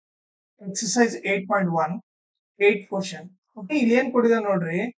Exercise 8.1, 8th question. Okay, ಇಲ್ಲಿ ಏನ್ ಕೊಟ್ಟಿದ್ದಾನೆ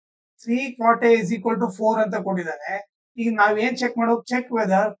ನೋಡ್ರಿ, 3 cot A is equal to 4 ಅಂತ ಕೊಟ್ಟಿದ್ದಾನೆ. ಈಗ ನಾವ್ ಏನ್ ಚೆಕ್ ಮಾಡೋದು, check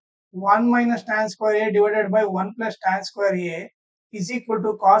whether 1 minus tan square A divided by 1 plus tan square A is equal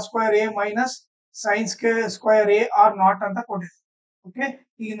to cos square A minus sin square A or not ಅಂತ ಕೊಟ್ಟಿದ್ದಾನೆ. ಓಕೆ,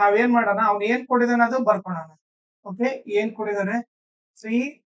 ಈಗ ನಾವೇನ್ ಮಾಡೋಣ, ಅವ್ನು ಏನ್ ಕೊಟ್ಟಿದ್ದಾನೆ ಅದು ಬರ್ಕೊಳ್ಳೋಣ. ಓಕೆ, ಏನ್ ಕೊಟ್ಟಿದ್ದಾರೆ, 3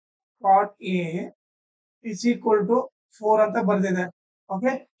 cot A is equal to 4 ಅಂತ ಬರ್ದಿದೆ.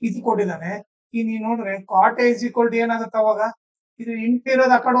 ಓಕೆ, ಇದು ಕೊಟ್ಟಿದ್ದಾನೆ. ಈಗ ನೀವು ನೋಡ್ರೆ cot A is equal to ಏನಾಗುತ್ತೆ, ಅವಾಗ ಇದು ಇಂಟು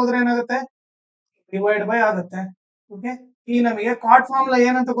ಇರೋದು ಆ ಕಡೆ ಹೋದ್ರೆ ಏನಾಗುತ್ತೆ, ಡಿವೈಡ್ ಬೈ ಆಗುತ್ತೆ. ಓಕೆ, ಈಗ ನಮಗೆ ಕಾಟ್ ಫಾರ್ಮುಲಾ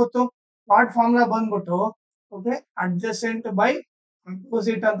ಏನಂತ ಗೊತ್ತು, ಕಾಟ್ ಫಾರ್ಮುಲಾ ಬಂದ್ಬಿಟ್ಟು ಓಕೆ ಅಡ್ಜಸೆಂಟ್ ಬೈ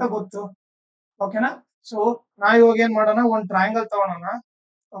ಅಪೋಸಿಟ್ ಅಂತ ಗೊತ್ತು. ಓಕೆನಾ, ಸೊ ನಾವು ಇವಾಗ ಏನ್ ಮಾಡೋಣ, ಒಂದು ಟ್ರಯಾಂಗಲ್ ತಗೊಳೋಣ.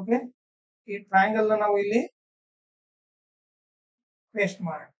 ಓಕೆ, ಈ ಟ್ರಯಾಂಗಲ್ ನ ನಾವು ಇಲ್ಲಿ ಪೇಸ್ಟ್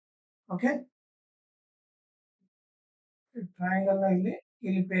ಮಾಡೋಣ. ಓಕೆ, ಟ್ರಯಾಂಗಲ್ ನ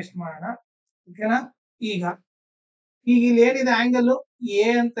ಇಲ್ಲಿ ಪೇಸ್ಟ್ ಮಾಡೋಣ. ಓಕೆನಾ, ಈಗ ಇಲ್ಲಿ ಏನಿದೆ ಆಂಗಲ್ ಎ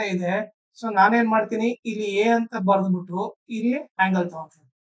ಅಂತ ಇದೆ. ಸೊ ನಾನೇನ್ ಮಾಡ್ತೀನಿ, ಇಲ್ಲಿ ಎ ಅಂತ ಬರ್ದ್ಬಿಟ್ಟು ಇಲ್ಲಿ ಆಂಗಲ್ ತಗೊಳ್ತೀನಿ.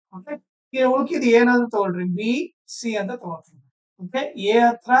 ಓಕೆ, ಈಗ ಉಳ್ಕಿದ್ ಏನಾದ್ರು ತಗೊಳ್ರಿ, ಬಿ ಸಿ ಅಂತ ತಗೊಳ್ತೀನಿ. ಓಕೆ, ಎ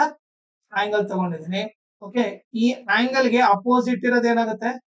ಹತ್ರ ಆಂಗಲ್ ತಗೊಂಡಿದ್ದೀನಿ. ಓಕೆ, ಈ ಆಂಗಲ್ ಗೆ ಅಪೋಸಿಟ್ ಇರೋದು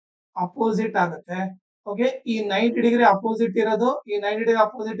ಏನಾಗುತ್ತೆ, ಅಪೋಸಿಟ್ ಆಗುತ್ತೆ. ಓಕೆ, ಈ 90 ಡಿಗ್ರಿ ಅಪೋಸಿಟ್ ಇರೋದು, ಈ 90 ಡಿಗ್ರಿ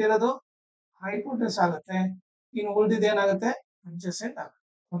ಅಪೋಸಿಟ್ ಇರೋದು ಹೈಪೋಟೆನ್ಸ್ ಆಗುತ್ತೆ. ಇನ್ನು ಉಳಿದಿದ್ದು ಏನಾಗುತ್ತೆ, ಅಡ್ಜಸೆಂಟ್ ಆಗುತ್ತೆ.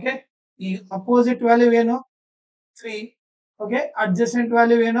 ಓಕೆ, ಈ ಅಪೋಸಿಟ್ ವ್ಯಾಲ್ಯೂ ಏನು 3. ಓಕೆ, ಅಡ್ಜಸೆಂಟ್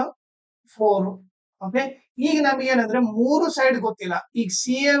ವ್ಯಾಲ್ಯೂ ಏನು 4. ಓಕೆ, ಈಗ ನಮ್ಗೆ ಏನಂದ್ರೆ ಮೂರು ಸೈಡ್ ಗೊತ್ತಿಲ್ಲ, ಈಗ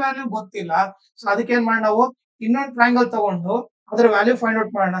ಸಿ ಎ ವ್ಯಾಲ್ಯೂ ಗೊತ್ತಿಲ್ಲ. ಸೊ ಅದಕ್ಕೆ ಏನ್ ಮಾಡಿ, ನಾವು ಇನ್ನೊಂದು ಟ್ರಯಾಂಗಲ್ ತಗೊಂಡು ಅದ್ರ ವ್ಯಾಲ್ಯೂ ಫೈಂಡ್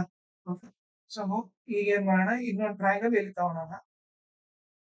ಔಟ್ ಮಾಡೋಣ. ಓಕೆ, ಸೊ ಈಗ ಏನ್ ಮಾಡೋಣ, ಇನ್ನೊಂದು ಟ್ರಯಾಂಗಲ್ ಇಲ್ಲಿ ತಗೊಳೋಣ.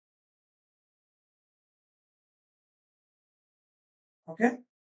 ಓಕೆ,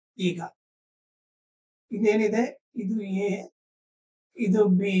 ಈಗ ಇದೇನಿದೆ, ಇದು ಎ, ಇದು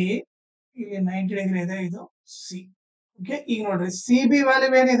ಬಿ, ಇಲ್ಲಿ 90 ಡಿಗ್ರಿ ಇದೆ, ಇದು ಸಿ. ಓಕೆ, ಈಗ ನೋಡ್ರಿ ಸಿ ಬಿ ವ್ಯಾಲ್ಯೂ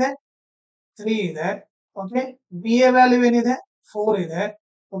ಏನಿದೆ 3 ಇದೆ. ಓಕೆ, ಬಿ ಎ ವ್ಯಾಲ್ಯೂ ಏನಿದೆ 4 ಇದೆ.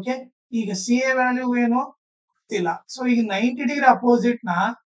 ಓಕೆ, ಈಗ ಸಿ ಎ ವ್ಯಾಲ್ಯೂ ಏನು ಗೊತ್ತಿಲ್ಲ. ಸೊ ಈಗ 90 ಡಿಗ್ರಿ ಅಪೋಸಿಟ್ ನ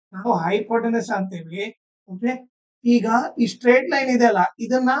ನಾವು ಹೈಪೋಟೆನಸ್ ಅಂತೀವಿ. ಓಕೆ, ಈಗ ಈ ಸ್ಟ್ರೇಟ್ ಲೈನ್ ಇದೆ ಅಲ್ಲ,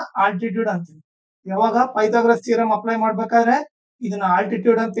 ಇದನ್ನ ಆಲ್ಟಿಟ್ಯೂಡ್ ಅಂತೀವಿ. ಯಾವಾಗ ಪೈಥಾಗರಸ್ ಥಿಯರಂ ಅಪ್ಲೈ ಮಾಡ್ಬೇಕಾದ್ರೆ ಇದನ್ನ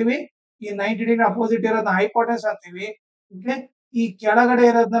ಆಲ್ಟಿಟ್ಯೂಡ್ ಅಂತೀವಿ. ಈ 90 ಡಿಗ್ರಿ ಅಪೋಸಿಟ್ ಇರೋದನ್ನ ಹೈಪೋಟೆನಸ್ ಅಂತೀವಿ. ಓಕೆ, ಈ ಕೆಳಗಡೆ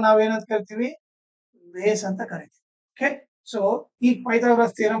ಇರೋದನ್ನ ನಾವೇನಂತ ಕರಿತೀವಿ, ಬೇಸ್ ಅಂತ ಕರಿತೀವಿ. ಓಕೆ, ಸೊ ಈ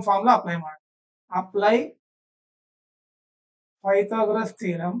ಪೈಥಾಗರಸ್ ಥಿಯರಂ ಫಾರ್ಮುಲಾ ಅಪ್ಲೈ ಮಾಡಿ. Apply Pythagoras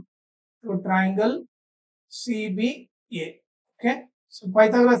theorem to triangle CBA. Okay, so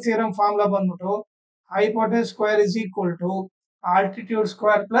Pythagoras theorem formula ಬಂದ್ಬಿಟ್ಟು hypotenuse square is equal to altitude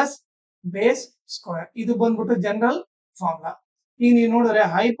square plus base square. ಇದು ಬಂದ್ಬಿಟ್ಟು ಜನರಲ್ ಫಾರ್ಮುಲಾ. ಈಗ ನೀವು ನೋಡಿದ್ರೆ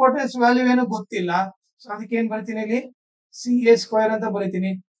ಹೈಪೋಟೆನ್ಸ್ ವ್ಯಾಲ್ಯೂ ಏನು ಗೊತ್ತಿಲ್ಲ. ಸೊ ಅದಕ್ಕೆ ಏನ್ ಬರ್ತೀನಿ, ಇಲ್ಲಿ ಸಿ ಎ ಸ್ಕ್ವೇರ್ ಅಂತ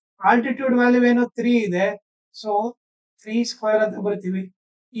ಬರಿತೀನಿ. ಆಲ್ಟಿಟ್ಯೂಡ್ ವ್ಯಾಲ್ಯೂ ಏನು 3 ಇದೆ, ಸೊ 3 ಸ್ಕ್ವೇರ್ ಅಂತ ಬರ್ತೀವಿ.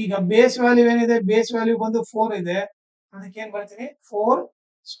 ಈಗ ಬೇಸ್ ವ್ಯಾಲ್ಯೂ ಏನಿದೆ, ಬೇಸ್ ವ್ಯಾಲ್ಯೂ ಬಂದು 4 ಇದೆ, ಅದಕ್ಕೆ ಏನ್ ಬರ್ತೀನಿ 4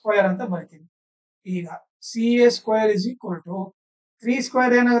 ಸ್ಕ್ವೇರ್ ಅಂತ ಬರ್ತೀನಿ. ಈಗ C A square is equal to 3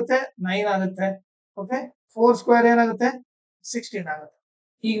 square ಏನಾಗುತ್ತೆ 9 ಆಗುತ್ತೆ. ಓಕೆ, 4 ಸ್ಕ್ವೇರ್ ಏನಾಗುತ್ತೆ 16 ಆಗುತ್ತೆ.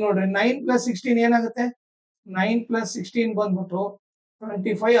 ಈಗ ನೋಡ್ರಿ 9 ಪ್ಲಸ್ 16 ಏನಾಗುತ್ತೆ, 9 ಪ್ಲಸ್ 16 ಬಂದ್ಬಿಟ್ಟು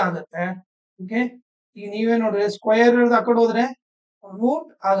 25 ಆಗುತ್ತೆ. ಓಕೆ, ಈಗ ನೀವೇ ನೋಡ್ರಿ ಸ್ಕ್ವೇರ್ ಇರೋದು ಆ ಕಡೆ ಹೋದ್ರೆ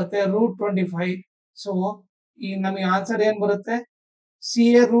ರೂಟ್ ಆಗುತ್ತೆ, ರೂಟ್ 25. ಸೊ ಈಗ ನಮಗೆ ಆನ್ಸರ್ ಏನ್ ಬರುತ್ತೆ, ಸಿ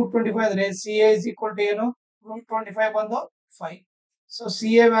ಎ ರೂಟ್ 25 ಅಂದ್ರೆ C A is equal to ಏನು, ರೂಟ್ 25 ಬಂದು 5. ಸೊ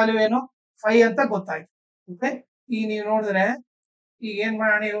ಸಿ ಎ ವ್ಯಾಲ್ಯೂ ಏನು 5 ಅಂತ ಗೊತ್ತಾಯ್ತು. ಓಕೆ, ಈಗ ನೀವು ನೋಡಿದ್ರೆ ಈಗ ಏನ್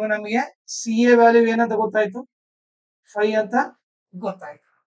ಮಾಡೋಣ, ಇವಾಗ ನಮಗೆ ಸಿ ಎ ವ್ಯಾಲ್ಯೂ ಏನಂತ ಗೊತ್ತಾಯ್ತು, 5 ಅಂತ ಗೊತ್ತಾಯ್ತು.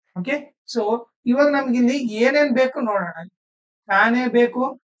 ಓಕೆ, ಸೊ ಇವಾಗ ನಮ್ಗೆ ಇಲ್ಲಿ ಏನೇನ್ ಬೇಕು ನೋಡೋಣ. ಟ್ಯಾನ್ ಎ ಬೇಕು,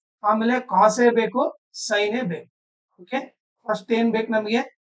 ಆಮೇಲೆ ಕಾಸ್ ಎ ಬೇಕು, ಸೈನ್ ಎ ಬೇಕು. ಓಕೆ, ಫಸ್ಟ್ ಏನ್ ಬೇಕು ನಮಗೆ,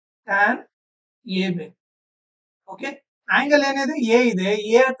 ಟ್ಯಾನ್ ಎ ಬೇಕು. ಓಕೆ, ಆಂಗಲ್ ಏನಿದೆ ಎ ಇದೆ,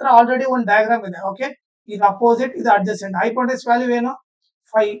 ಎ ಹತ್ರ ಆಲ್ರೆಡಿ ಒಂದು ಡಯಾಗ್ರಾಮ್ ಇದೆ. ಓಕೆ, ಇದು ಅಪೋಸಿಟ್, ಇದು ಅಡ್ಜಸೆಂಟ್. ಹೈಪೋಟೆನ್ಸ್ ವ್ಯಾಲ್ಯೂ ಏನು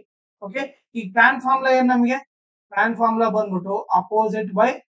 5. ಓಕೆ, ಈ ಟ್ಯಾನ್ ಫಾರ್ಮುಲಾ ಏನು ನಮಗೆ, ಟ್ಯಾನ್ ಫಾರ್ಮುಲಾ ಬಂದ್ಬಿಟ್ಟು opposite by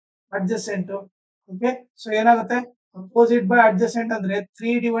adjacent. Okay, so ಏನಾಗುತ್ತೆ, ಅಪೋಸಿಟ್ ಬೈ ಅಡ್ಜಸೆಂಟ್ ಅಂದ್ರೆ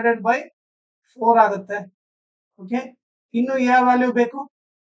 3 ಡಿವೈಡೆಡ್ ಬೈ 4 ಆಗುತ್ತೆ. ಓಕೆ, ಇನ್ನು ಯಾವ ವ್ಯಾಲ್ಯೂ ಬೇಕು,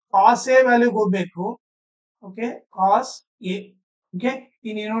 ಕಾಸ್ ಎ ವ್ಯಾಲ್ಯೂ ಹೋಗ್ಬೇಕು. Okay, cos A. ಓಕೆ,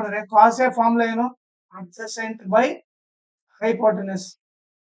 ಈಗ ನೀವು ನೋಡಿದ್ರೆ ಕಾಸ್ ಎ ಫಾರ್ಮುಲಾ ಏನು, adjacent by hypotenuse.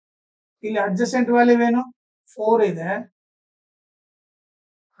 ಇಲ್ಲಿ adjacent ವ್ಯಾಲ್ಯೂ ಏನು 4 ಇದೆ,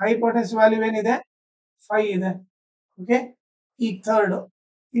 hypotenuse ವ್ಯಾಲ್ಯೂ ಏನಿದೆ 5 ಇದೆ. ಓಕೆ, ಈಗ ಥರ್ಡ್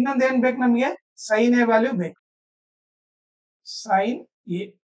ಇನ್ನೊಂದು ಏನ್ ಬೇಕು ನಮಗೆ, ಸೈನ್ ಎ ವ್ಯಾಲ್ಯೂ ಬೇಕು. ಸೈನ್ ಎ,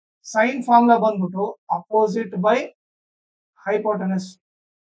 ಸೈನ್ ಫಾರ್ಮುಲಾ ಬಂದ್ಬಿಟ್ಟು ಅಪೋಸಿಟ್ ಬೈ ಹೈಪೋಟೆನಸ್.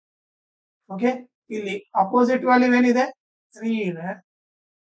 ಓಕೆ, ಇಲ್ಲಿ ಅಪೋಸಿಟ್ ವ್ಯಾಲ್ಯೂ ಏನಿದೆ 3 ಇದೆ,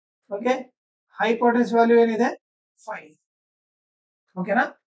 ಓಕೆ ಹೈಪೋಟೆನ್ಸ್ ವ್ಯಾಲ್ಯೂ ಏನಿದೆ 5 ಓಕೆನಾ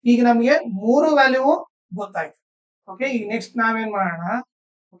ಈಗ ನಮಗೆ ಮೂರು ವ್ಯಾಲ್ಯೂ ಗೊತ್ತಾಯ್ತು ಓಕೆ ಈಗ ನೆಕ್ಸ್ಟ್ ನಾವೇನ್ ಮಾಡೋಣ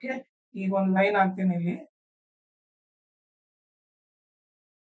ಓಕೆ ಈಗ ಒಂದು ಲೈನ್ ಹಾಕ್ತೀನಿ ಇಲ್ಲಿ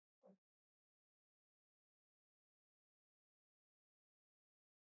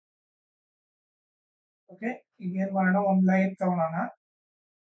ಓಕೆ ಈಗ ಏನ್ ಮಾಡೋಣ ಒಂದು ಲೈನ್ ತಗೊಳ್ಳೋಣ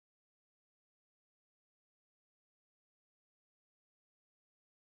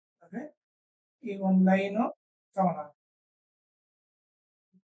ಓಕೆ ಈಗ ಒಂದು ಲೈನ್ ತಗೊಳ್ಳೋಣ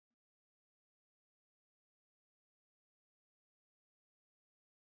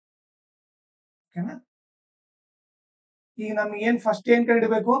ಓಕೆನಾ ಈಗ ನಮ್ಗೆ ಏನ್ ಫಸ್ಟ್ ಏನ್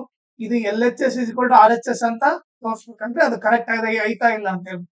ಕಂಡಿಡ್ಬೇಕು ಇದು L H S is R H S ಅಂತ ತೋರಿಸ್ಬೇಕಂದ್ರೆ ಅದು ಕರೆಕ್ಟ್ ಆಗಿ ಐತಾ ಇಲ್ಲ ಅಂತ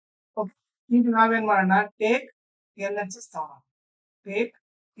ಹೇಳಿ ಓಕೆ ಈಗ ನಾವೇನ್ ಮಾಡೋಣ ಟೇಕ್ ಎಲ್ ಎಚ್ ಎಸ್ ತಗೋಣ take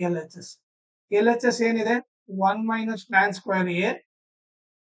L H S L H S ಏನಿದೆ 1 minus tan square A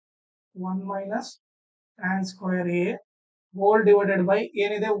 1 minus tan square A whole divided by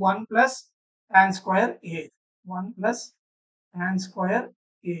ಏನಿದೆ 1 plus tan square A 1 plus tan square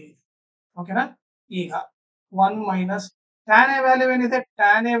A ಓಕೆನಾ ಈಗ 1 minus tan A value ಏನಿದೆ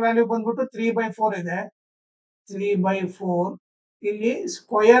tan A value ಬಂದ್ಬಿಟ್ಟು 3/4 ಇದೆ 3/4 ಇಲ್ಲಿ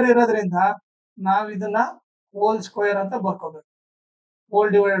square ಇರೋದ್ರಿಂದ ನಾವು ಇದನ್ನ ಹೋಲ್ ಸ್ಕ್ವೇರ್ ಅಂತ ಬರ್ಕೋಬೇಕು ಹೋಲ್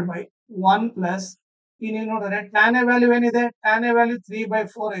ಡಿವೈಡೆಡ್ ಬೈ 1 ಪ್ಲಸ್ ಈಗ ನೀವು ನೋಡಿದ್ರೆ ಟ್ಯಾನ್ ಎ ವ್ಯಾಲ್ಯೂ ಏನಿದೆ ಟ್ಯಾನ್ ಎ ವ್ಯಾಲ್ಯೂ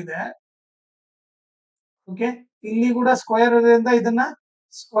 3/4 ಇದೆ ಓಕೆ ಇಲ್ಲಿ ಕೂಡ ಸ್ಕ್ವೇರ್ ಇರೋದ್ರಿಂದ ಇದನ್ನ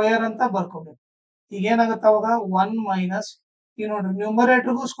ಸ್ಕ್ವೇರ್ ಅಂತ ಬರ್ಕೋಬೇಕು ಈಗ ಏನಾಗುತ್ತೆ ಅವಾಗ 1 ಮೈನಸ್ ಈಗ ನೋಡ್ರಿ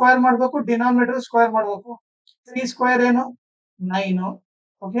ನ್ಯೂಮರೇಟರ್ಗೂ ಸ್ಕ್ವೇರ್ ಮಾಡಬೇಕು ಡಿನಾಮಿನೇಟರ್ ಸ್ಕ್ವೇರ್ ಮಾಡಬೇಕು 3 ಸ್ಕ್ವೇರ್ ಏನು 9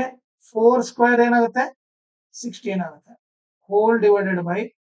 ಓಕೆ 4 ಸ್ಕ್ವೇರ್ ಏನಾಗುತ್ತೆ 16 ಆಗುತ್ತೆ ಹೋಲ್ ಡಿವೈಡೆಡ್ ಬೈ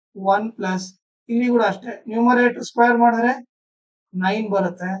 1 ಪ್ಲಸ್ ಇಲ್ಲಿ ಕೂಡ ಅಷ್ಟೇ ನ್ಯೂಮರೇಟರ್ ಸ್ಕ್ವೇರ್ ಮಾಡಿದ್ರೆ 9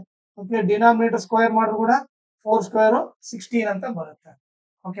 ಬರುತ್ತೆ ಓಕೆ ಡಿನಾಮಿನೇಟರ್ ಸ್ಕ್ವೇರ್ ಮಾಡಿದ್ರು ಕೂಡ 4 ಸ್ಕ್ವೇರ್ 16 ಅಂತ ಬರುತ್ತೆ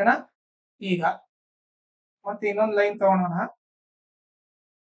ಓಕೆನಾ ಈಗ ಮತ್ತೆ ಇನ್ನೊಂದು ಲೈನ್ ತಗೊಳ್ಳೋಣ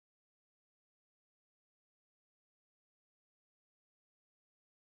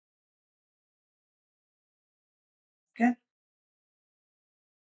ಓಕೆ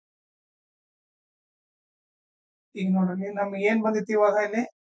ಈಗ ನೋಡ್ರಿ ನಮ್ಗೆ ಏನ್ ಬಂದಿತ್ತು ಇವಾಗ ಇಲ್ಲಿ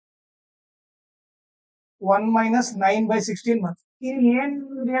 1 ಮೈನಸ್ 9/16 ಬಂತು ಇಲ್ಲಿ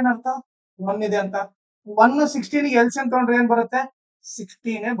ಏನರ್ಥ 1 ಇದೆ ಅಂತ 1 16 ಎಲ್ಸಿಎಂ ತಗೊಂಡ್ರೆ ಏನ್ ಬರುತ್ತೆ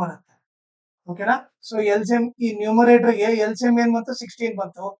 16 ಬರುತ್ತೆ ಓಕೆನಾ ಸೊ ಎಲ್ಸಿಎಂ ಈ ನ್ಯೂಮರೇಟರ್ ಗೆ ಎಲ್ಸಿಎಂ ಏನ್ ಬಂತು 16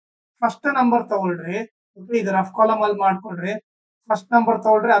 ಬಂತು ಫಸ್ಟ್ ನಂಬರ್ ತಗೊಳ್ರಿ ಇದು ರಫ್ ಕಾಲಮ್ ಅಲ್ಲಿ ಮಾಡ್ಕೊಳ್ರಿ ಫಸ್ಟ್ ನಂಬರ್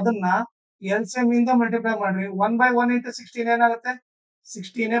ತಗೊಳ್ರಿ ಅದನ್ನ ಎಲ್ಸಿಎಂ ಇಂದ ಮಲ್ಟಿಪ್ಲೈ ಮಾಡ್ರಿ 1/1 ಇಂಟು 16 ಏನಾಗುತ್ತೆ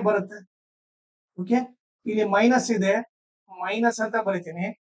 16 ಬರುತ್ತೆ ಓಕೆ ಇಲ್ಲಿ ಮೈನಸ್ ಇದೆ ಮೈನಸ್ ಅಂತ ಬರಿತೀನಿ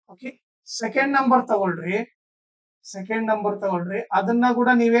ಓಕೆ ಸೆಕೆಂಡ್ ನಂಬರ್ ತಗೊಳ್ರಿ ಅದನ್ನ ಕೂಡ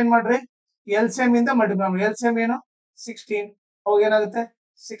ನೀವೇನ್ ಮಾಡ್ರಿ ಎಲ್ಸಿಎಂ ಇಂದ ಮಲ್ಟಿಪ್ಲೈ ಮಾಡಿ ಎಲ್ಸಿಎಂ ಏನು 16 ಅವಾಗ ಏನಾಗುತ್ತೆ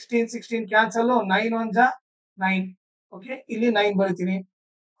 16 ಕ್ಯಾನ್ಸಲ್ 9 1 ಜಾ 9 ಓಕೆ ಇಲ್ಲಿ 9 ಬರಿತೀನಿ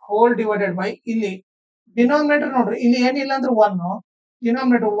ಹೋಲ್ ಡಿವೈಡೆಡ್ ಬೈ ಇಲ್ಲಿ ಡಿನಾಮಿನೇಟರ್ ನೋಡ್ರಿ ಇಲ್ಲಿ ಏನಿಲ್ಲ ಅಂದ್ರೆ 1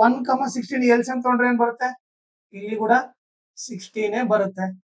 ಡಿನಾಮಿನೇಟರ್ 1, 16 ಎಲ್ಸಿಎಂ ತಗೊಂಡ್ರೆ ಏನ್ ಬರುತ್ತೆ ಇಲ್ಲಿ ಕೂಡ 16 ಬರುತ್ತೆ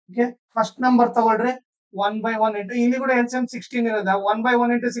ಓಕೆ ಫಸ್ಟ್ ನಂಬರ್ ತಗೊಳ್ರಿ 1/1 ಇಂಟು ಇಲ್ಲಿ ಕೂಡ ಎಲ್ಸಿಎಂ 16 ಇರೋದ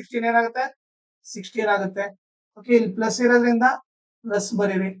 1/1 ಇಂಟು 16 ಏನಾಗುತ್ತೆ 16 ಆಗುತ್ತೆ ಓಕೆ ಇಲ್ಲಿ ಪ್ಲಸ್ ಇರೋದ್ರಿಂದ ಪ್ಲಸ್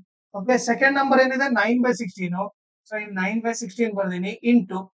ಬರೀರಿ ಓಕೆ ಸೆಕೆಂಡ್ ನಂಬರ್ ಏನಿದೆ 9/16 ಸೊ ಇಲ್ಲಿ 9/16 ಬರ್ದೀನಿ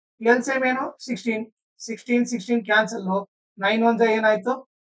ಇಂಟು ಎಲ್ಸಿಎಂ ಏನು 16 ಕ್ಯಾನ್ಸಲ್ 9 1 ಏನಾಯ್ತು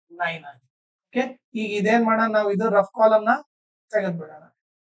 9 ಆಯ್ತು ಓಕೆ ಈಗ ಇದೇನ್ ಮಾಡೋಣ ನಾವು ಇದು ರಫ್ ಕಾಲಮ್ ನ ತೆಗೆದ್ಬಿಡೋಣ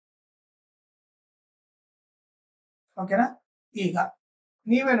ಓಕೆನಾ ಈಗ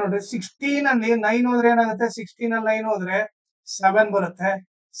ನೀವೇ ನೋಡ್ರಿ 16 ಅಲ್ಲಿ 9 ಹೋದ್ರೆ ಏನಾಗುತ್ತೆ 16 ಅಲ್ಲಿ 9 ಹೋದ್ರೆ 7 ಬರುತ್ತೆ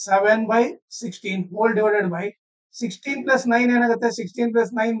 7/16 ಹೋಲ್ ಡಿವೈಡೆಡ್ ಬೈ 16 ಪ್ಲಸ್ 9 ಏನಾಗುತ್ತೆ 16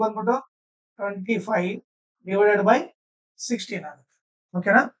 ಪ್ಲಸ್ 9 ಬಂದ್ಬಿಟ್ಟು 25 ಡಿವೈಡೆಡ್ ಬೈ 16 ಆಗುತ್ತೆ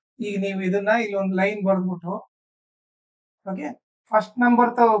ಓಕೆನಾ ಈಗ ನೀವು ಇದನ್ನ ಇಲ್ಲಿ ಒಂದು line ಬರ್ದ್ಬಿಟ್ಟು okay first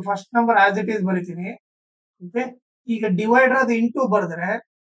number as it is ಬರಿತೀನಿ ಓಕೆ ಈಗ ಡಿವೈಡರ್ ಅದು ಇಂಟು ಬರೆದ್ರೆ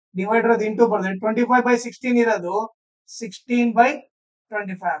 25/16 ಇರೋದು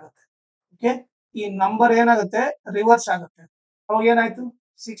 16/25 ಆಗುತ್ತೆ ಓಕೆ ಈ ನಂಬರ್ ಏನಾಗುತ್ತೆ ರಿವರ್ಸ್ ಆಗುತ್ತೆ ಅವಾಗ ಏನಾಯ್ತು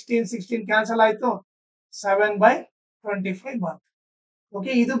 16 ಕ್ಯಾನ್ಸಲ್ ಆಯ್ತು 7/25 ಬಂತು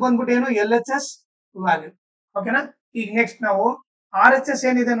ಓಕೆ ಇದು ಬಂದ್ಬಿಟ್ಟು ಏನು ಎಲ್ ಎಚ್ ಎಸ್ ವ್ಯಾಲ್ಯೂ ಓಕೆನಾ ಈಗ ನೆಕ್ಸ್ಟ್ ನಾವು ಆರ್ ಎಚ್ ಎಸ್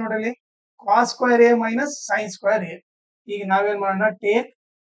ಏನಿದೆ ನೋಡಲಿ cos square A minus sine square A ಈಗ ನಾವೇನ್ ಮಾಡೋಣ ಟೇಕ್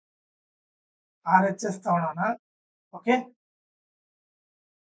ಆರ್ ಎಚ್ ಎಸ್ ತಗೊಳ್ಳೋಣ ಓಕೆ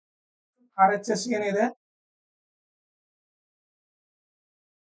ಆರ್ ಎಚ್ ಎಸ್ ಏನಿದೆ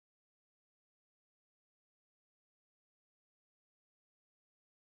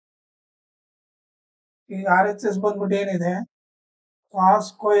ಈಗ ಆರ್ ಎಚ್ ಎಸ್ ಬಂದ್ಬಿಟ್ಟು ಏನಿದೆ cos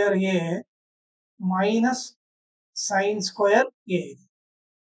square A minus sine square A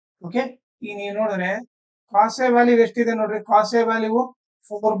okay. ಈಗ ನೀವು ನೋಡಿದ್ರೆ ಕಾಸ್ ಎ ವ್ಯಾಲ್ಯೂ ಎಷ್ಟಿದೆ ನೋಡ್ರಿ, ಕಾಸ್ ಎ ವ್ಯಾಲ್ಯೂ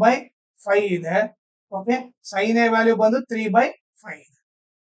 4/5 ಇದೆ. ಓಕೆ, ಸೈನ್ ಎ ವ್ಯಾಲ್ಯೂ ಬಂದು 3/5 ಇದೆ.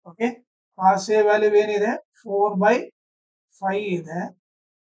 ಓಕೆ, ಕಾಸ್ ಎ ವ್ಯಾಲ್ಯೂ ಏನಿದೆ 4/5 ಇದೆ,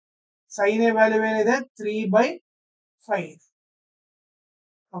 ಸೈನ್ ಎ ವ್ಯಾಲ್ಯೂ ಏನಿದೆ 3/5 ಇದೆ.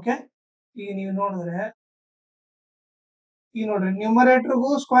 ಓಕೆ, ಈಗ ನೀವು ನೋಡಿದ್ರೆ ಈಗ ನೋಡ್ರಿ ನ್ಯೂಮರೇಟರ್ಗೂ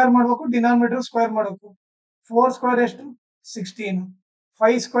ಸ್ಕ್ವೇರ್ ಮಾಡ್ಬೇಕು, ಡಿನಾಮಿನೇಟರ್ ಸ್ಕ್ವೇರ್ ಮಾಡ್ಬೇಕು. 4 ಸ್ಕ್ವೇರ್ ಎಷ್ಟು 16,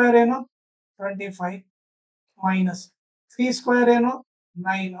 5 ಸ್ಕ್ವೇರ್ ಏನು 25 ಮೈನಸ್ 3 ಸ್ಕ್ವೇರ್ ಏನು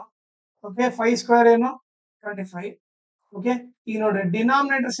 9. ಓಕೆ, 5 ಸ್ಕ್ವೇರ್ ಏನು 25. ಓಕೆ, ಈಗ ನೋಡ್ರಿ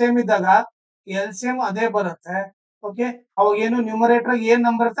ಡಿನಾಮಿನೇಟರ್ ಸೇಮ್ ಇದ್ದಾಗ ಎಲ್ ಸಿ ಎಂ ಅದೇ ಬರುತ್ತೆ. ಓಕೆ, ಅವಾಗ ಏನು ನ್ಯೂಮರೇಟರ್ ಏನ್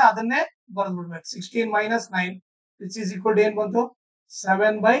ನಂಬರ್ ಇರುತ್ತೆ ಅದನ್ನೇ ಬರ್ದ್ಬಿಡ್ಬೇಕು. 16 ಮೈನಸ್ 9 ವಿಚ್ ಇಸ್ ಈಕ್ವಲ್ ಏನ್ ಬಂತು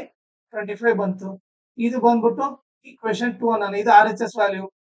 7/25 ಬಂತು. ಇದು ಬಂದ್ಬಿಟ್ಟು ಈಕ್ವೇಶನ್ 2 ಅನ್ನೋಣ. ಇದು ಆರ್ ಎಚ್ ಎಸ್ ವ್ಯಾಲ್ಯೂ.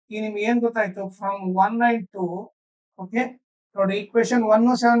 ಈಗ ನಿಮ್ಗೆ ಏನ್ ಗೊತ್ತಾಯ್ತು ಫ್ರಮ್ 1 and 2. ಓಕೆ, ನೋಡಿ ಈಕ್ವೇಶನ್ 1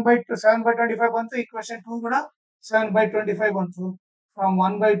 7/25 ಬಂತು, ಈಕ್ವೇಶನ್ 2 ಕೂಡ 7/25 ಬಂತು. ಫ್ರಮ್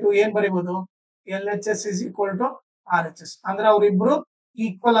 1/2 ಏನ್ ಬರೀಬಹುದು, L H S is equal to R H S. ಅಂದ್ರೆ ಅವ್ರಿಬ್ರು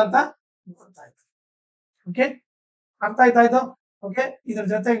ಈಕ್ವಲ್ ಅಂತ ಗೊತ್ತಾಯ್ತು. ಓಕೆ, ಅರ್ಥ ಆಯ್ತಾ ಇದು? ಓಕೆ, ಇದ್ರ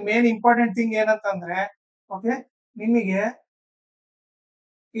ಜೊತೆಗೆ ಮೇನ್ ಇಂಪಾರ್ಟೆಂಟ್ ಥಿಂಗ್ ಏನಂತಂದ್ರೆ, ಓಕೆ, ನಿಮಗೆ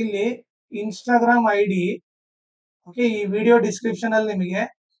ಇಲ್ಲಿ ಇನ್ಸ್ಟಾಗ್ರಾಮ್ ಐ ಡಿ, ಓಕೆ, ಈ ವಿಡಿಯೋ ಡಿಸ್ಕ್ರಿಪ್ಷನ್ ಅಲ್ಲಿ ನಿಮಗೆ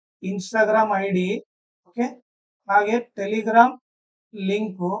ಇನ್ಸ್ಟಾಗ್ರಾಮ್ ಐ ಡಿ, ಓಕೆ, ಹಾಗೆ ಟೆಲಿಗ್ರಾಮ್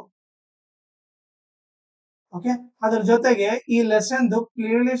ಲಿಂಕು, ಓಕೆ, ಅದ್ರ ಜೊತೆಗೆ ಈ ಲೆಸನ್ದು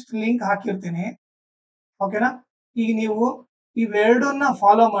ಪ್ಲೇ ಲಿಸ್ಟ್ ಲಿಂಕ್ ಹಾಕಿರ್ತೀನಿ. ಓಕೆನಾ? ಈಗ ನೀವು ಇವೆರಡನ್ನ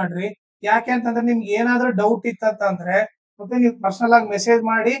ಫಾಲೋ ಮಾಡ್ರಿ. ಯಾಕೆ ಅಂತಂದ್ರೆ ನಿಮ್ಗೆ ಏನಾದ್ರೂ ಡೌಟ್ ಇತ್ತಂತಂದ್ರೆ ಮತ್ತೆ ನೀವು ಪರ್ಸನಲ್ ಆಗಿ ಮೆಸೇಜ್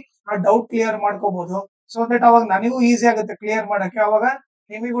ಮಾಡಿ ಆ ಡೌಟ್ ಕ್ಲಿಯರ್ ಮಾಡ್ಕೋಬಹುದು. ಸೊ ದಟ್ ಅವಾಗ ನನಗೂ ಈಸಿ ಆಗುತ್ತೆ ಕ್ಲಿಯರ್ ಮಾಡಕ್ಕೆ, ಅವಾಗ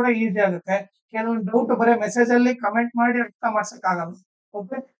ನಿಮಗೆ ಕೂಡ ಈಸಿ ಆಗುತ್ತೆ. ಕೆಲವೊಂದು ಡೌಟ್ ಬರೀ ಮೆಸೇಜ್ ಅಲ್ಲಿ ಕಮೆಂಟ್ ಮಾಡಿ ಅರ್ಥ ಮಾಡ್ಸಕ್ ಆಗಲ್ಲ.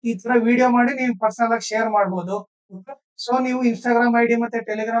 ಓಕೆ, ಈ ತರ ವಿಡಿಯೋ ಮಾಡಿ ನೀವು ಪರ್ಸನಲ್ ಆಗಿ ಶೇರ್ ಮಾಡ್ಬೋದು. ಓಕೆ, ಸೊ ನೀವು ಇನ್ಸ್ಟಾಗ್ರಾಮ್ ಐ ಡಿ ಮತ್ತೆ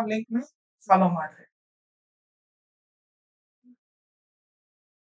ಟೆಲಿಗ್ರಾಮ್ ಲಿಂಕ್ ನ ಫಾಲೋ ಮಾಡ್ರಿ.